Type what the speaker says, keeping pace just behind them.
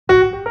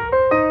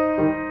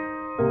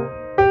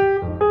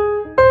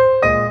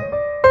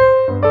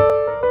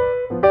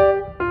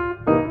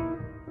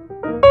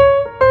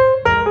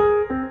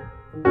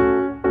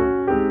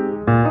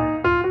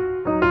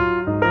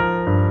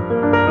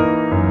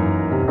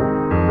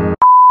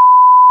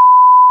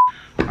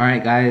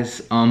Alright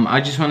guys,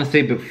 I just want to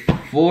say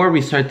before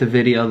we start the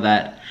video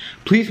that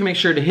please make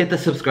sure to hit the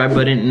subscribe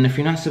button, and if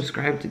you're not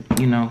subscribed,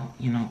 you know,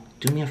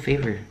 do me a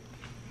favor.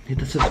 Hit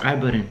the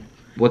subscribe button.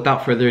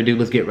 Without further ado,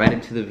 let's get right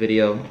into the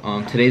video.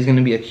 Today's going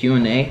to be a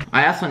Q&A.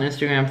 I asked on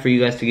Instagram for you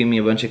guys to give me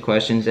a bunch of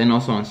questions, and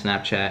also on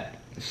Snapchat.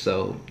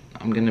 So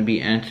I'm going to be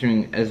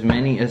answering as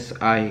many as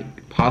I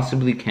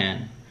possibly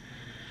can.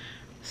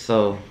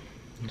 So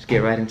let's get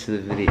right into the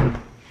video.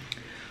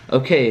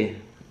 Okay,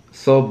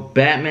 so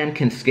Batman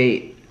Can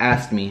Skate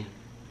asked me,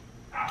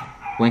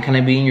 when can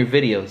I be in your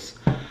videos?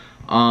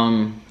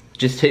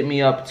 Just hit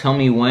me up, tell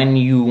me when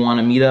you want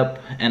to meet up,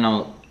 and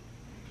I'll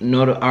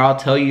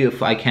tell you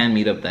if I can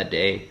meet up that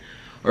day,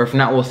 or if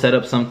not, we'll set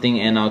up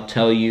something and I'll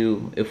tell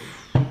you if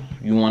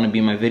you want to be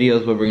in my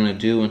videos, what we're gonna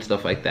do and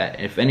stuff like that.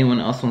 If anyone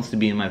else wants to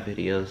be in my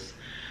videos,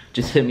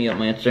 just hit me up.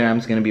 My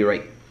Instagram's gonna be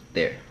right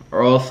there,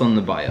 or also in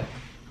the bio.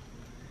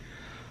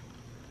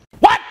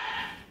 What?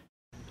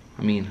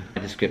 I mean,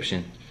 my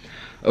description.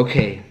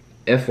 Okay,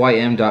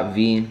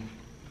 FYM.V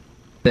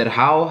said,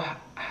 how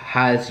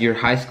has your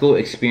high school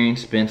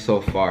experience been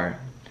so far?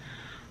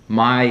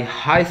 My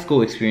high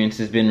school experience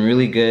has been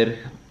really good.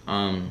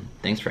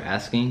 Thanks for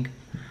asking.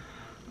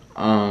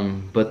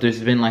 But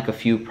there's been like a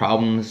few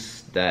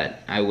problems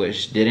that I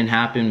wish didn't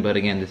happen, but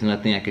again, there's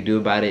nothing I could do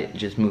about it.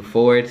 Just move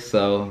forward.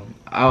 So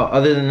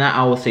other than that,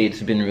 I will say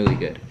it's been really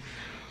good.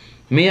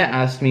 Mia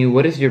asked me,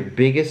 what is your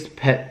biggest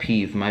pet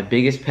peeve? My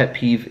biggest pet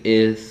peeve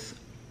is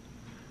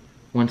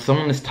when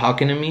someone is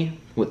talking to me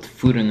with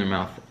food in their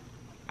mouth.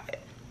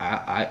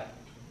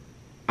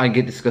 I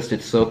get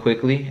disgusted so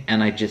quickly,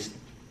 and I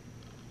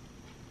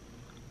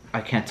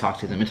can't talk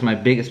to them. It's my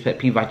biggest pet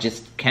peeve. I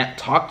just can't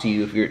talk to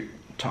you if you're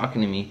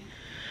talking to me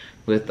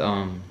with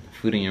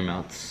food in your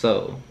mouth.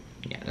 So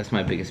yeah, that's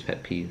my biggest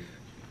pet peeve.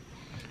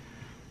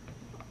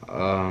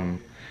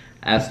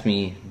 Asked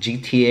me,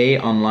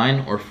 GTA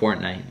Online or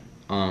Fortnite?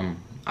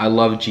 I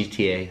love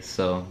GTA,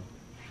 so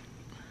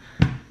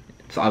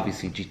it's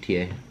obviously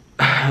GTA.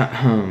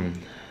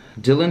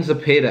 Dylan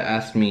Zapata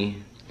asked me,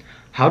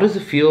 how do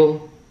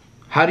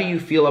you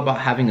feel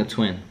about having a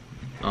twin?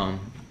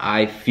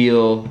 I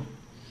feel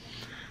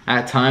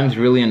at times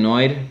really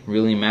annoyed,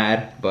 really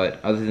mad, but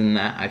other than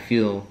that, I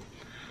feel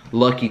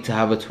lucky to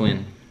have a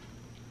twin.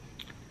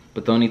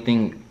 But the only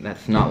thing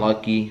that's not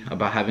lucky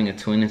about having a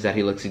twin is that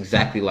he looks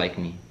exactly like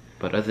me.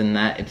 But other than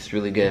that, it's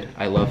really good.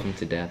 I love him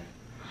to death.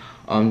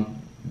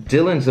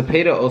 Dylan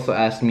Zapata also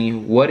asked me,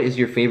 what is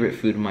your favorite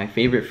food? My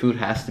favorite food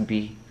has to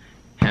be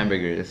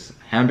hamburgers.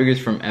 Hamburgers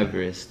from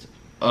Everest.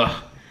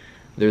 Ugh,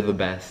 they're the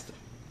best.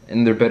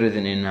 And they're better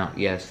than In-N-Out.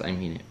 Yes, I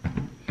mean it.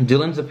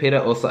 Dylan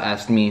Zapata also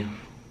asked me,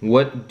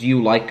 what do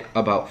you like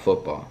about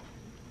football?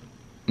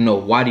 No,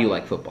 why do you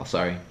like football?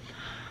 Sorry.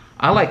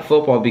 I like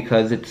football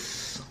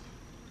because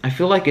I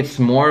feel like it's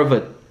more of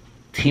a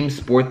team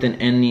sport than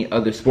any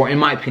other sport. In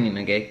my opinion,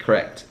 okay?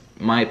 Correct.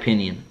 My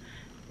opinion.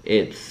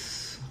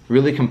 It's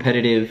really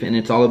competitive and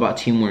it's all about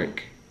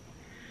teamwork.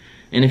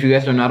 And if you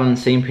guys are not on the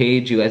same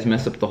page, you guys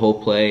mess up the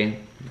whole play,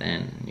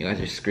 then you guys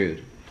are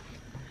screwed.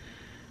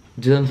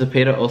 Dylan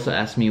Zapata also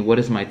asked me, what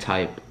is my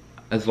type?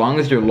 As long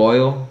as you're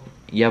loyal,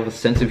 you have a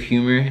sense of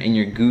humor, and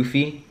you're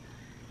goofy,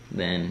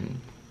 then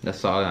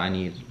that's all I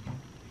need.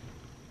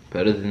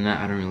 But other than that,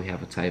 I don't really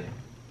have a type.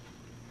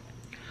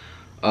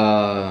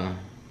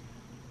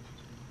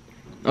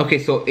 Okay,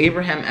 so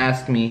Abraham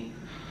asked me,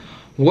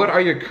 what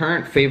are your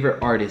current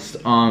favorite artists?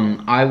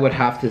 I would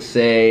have to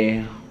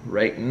say,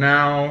 right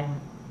now,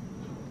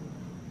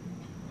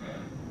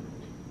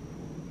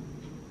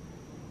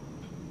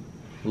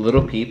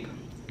 Lil Peep,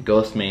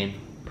 Ghostemane,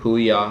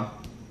 Pouya.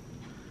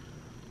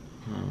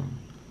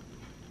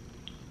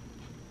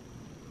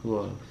 Who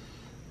else?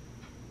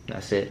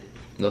 That's it.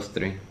 Those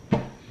three.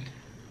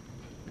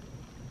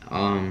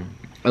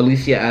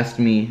 Alicia asked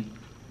me,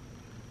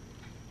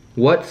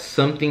 what's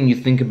something you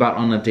think about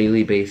on a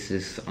daily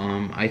basis?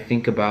 I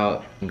think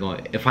about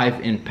if I've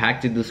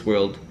impacted this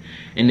world,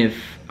 and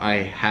if I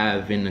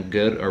have in a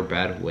good or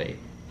bad way.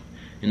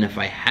 And if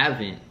I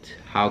haven't,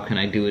 how can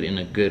I do it in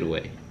a good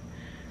way?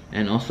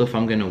 And also if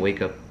I'm gonna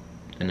wake up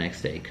the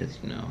next day, because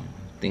you know,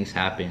 things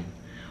happen.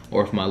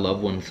 Or if my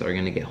loved ones are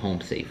gonna get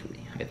home safely.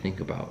 I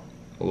think about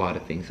a lot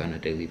of things on a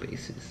daily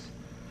basis.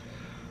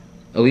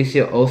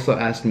 Alicia also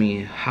asked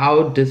me,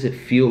 how does it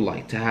feel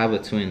like to have a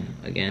twin?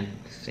 Again,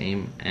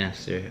 same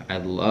answer. I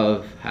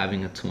love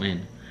having a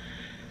twin.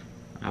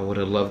 I would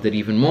have loved it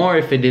even more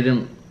if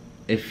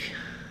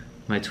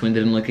my twin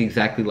didn't look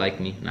exactly like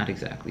me. Not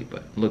exactly,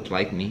 but looked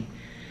like me.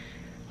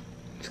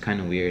 It's kind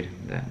of weird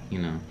that, you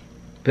know.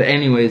 But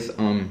anyways,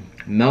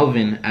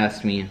 Melvin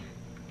asked me,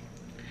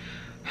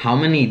 how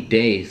many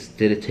days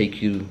did it take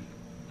you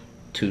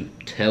to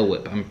tail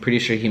whip? I'm pretty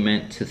sure he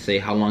meant to say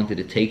how long did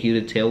it take you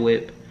to tail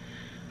whip.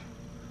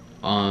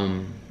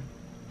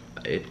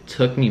 It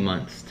took me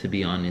months, to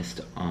be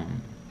honest.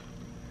 And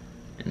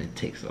it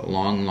takes a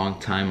long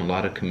time, a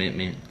lot of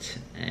commitment,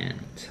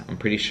 and I'm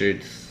pretty sure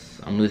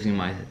I'm losing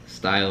my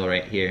style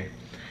right here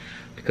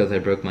because I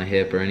broke my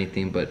hip or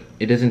anything. But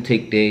it doesn't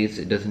take days,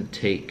 it doesn't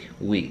take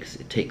weeks,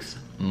 it takes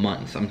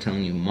months. I'm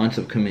telling you, months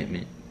of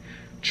commitment.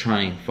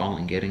 Trying,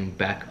 falling, getting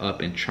back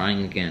up, and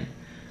trying again.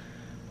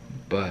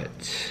 But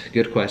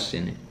good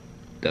question. It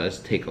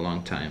does take a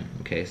long time.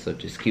 Okay, so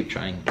just keep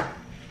trying.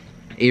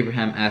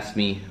 Abraham asked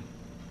me,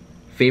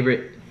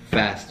 favorite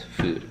fast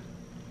food?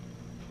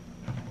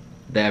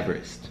 The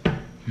Everest.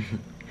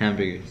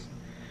 Hamburgers.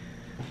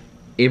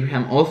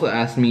 Abraham also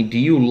asked me, do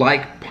you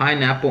like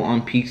pineapple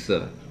on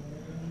pizza?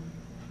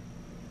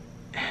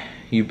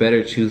 You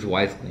better choose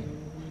wisely.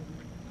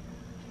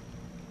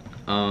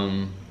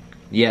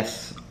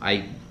 Yes,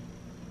 I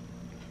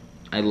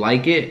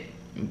like it,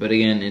 but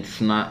again,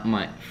 it's not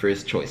my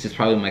first choice. It's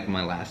probably like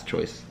my last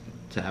choice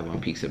to have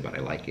on pizza, but I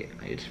like it.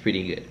 It's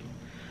pretty good.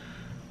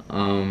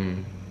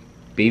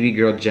 Baby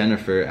girl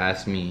Jennifer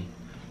asked me,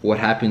 what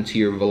happened to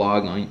your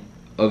vlog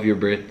of your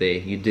birthday?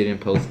 You didn't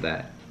post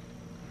that.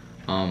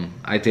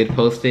 I did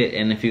post it,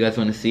 and if you guys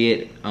want to see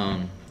it,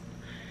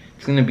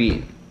 it's gonna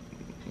be,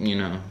 you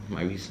know,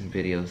 my recent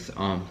videos.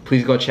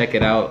 Please go check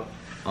it out.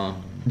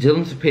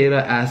 Dylan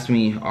Cepeda asked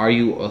me, are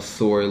you a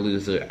sore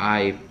loser?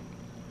 I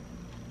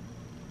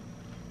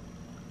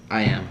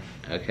am,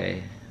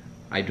 okay?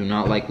 I do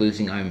not like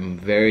losing. I'm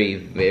a very,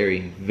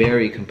 very,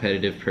 very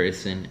competitive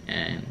person,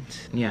 and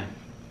yeah,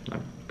 I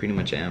pretty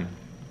much am.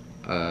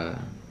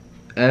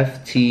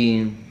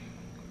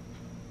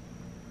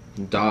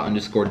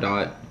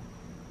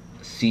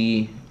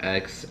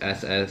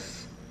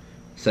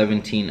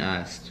 FT_CXSS17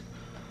 asked,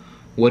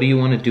 what do you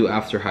want to do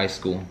after high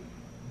school?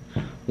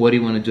 What do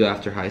you want to do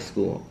after high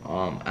school?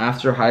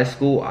 After high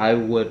school, I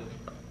would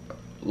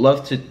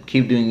love to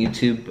keep doing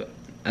YouTube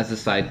as a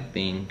side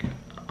thing.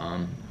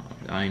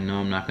 I know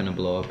I'm not gonna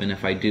blow up, and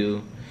if I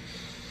do,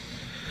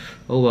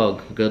 oh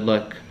well, good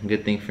luck,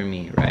 good thing for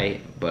me,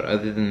 right? But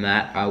other than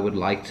that, I would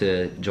like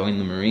to join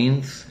the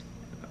Marines,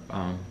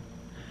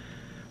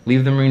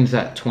 leave the Marines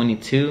at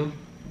 22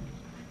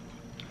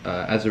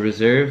 as a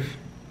reserve,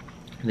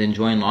 then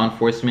join law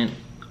enforcement,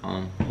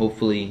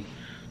 hopefully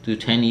do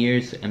 10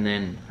 years, and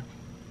then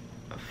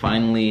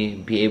finally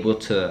be able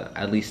to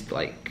at least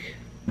like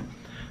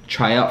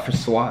try out for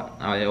SWAT.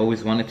 I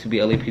always wanted to be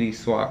LAPD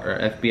SWAT or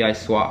FBI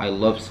SWAT. I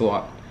love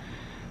SWAT.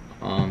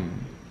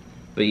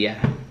 But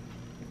yeah,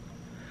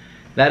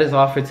 that is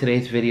all for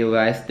today's video,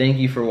 guys. Thank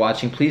you for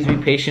watching. Please be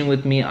patient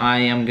with me. I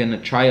am gonna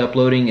try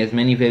uploading as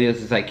many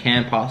videos as I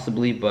can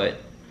possibly, but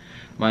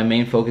my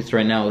main focus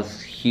right now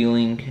is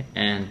healing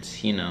and,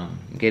 you know,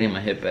 getting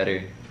my hip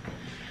better.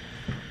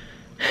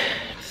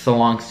 It's a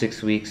long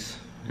 6 weeks,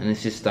 and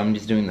it's just, I'm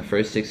just doing the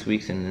first 6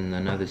 weeks and then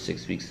another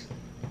 6 weeks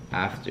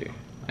after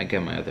I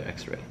get my other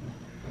x-ray.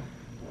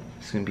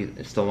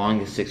 It's the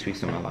longest 6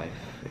 weeks of my life.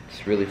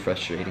 It's really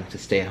frustrating to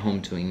stay at home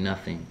doing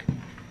nothing.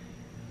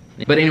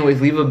 But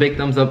anyways, leave a big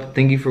thumbs up.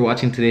 Thank you for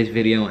watching today's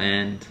video,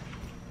 and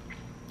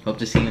hope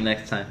to see you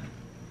next time.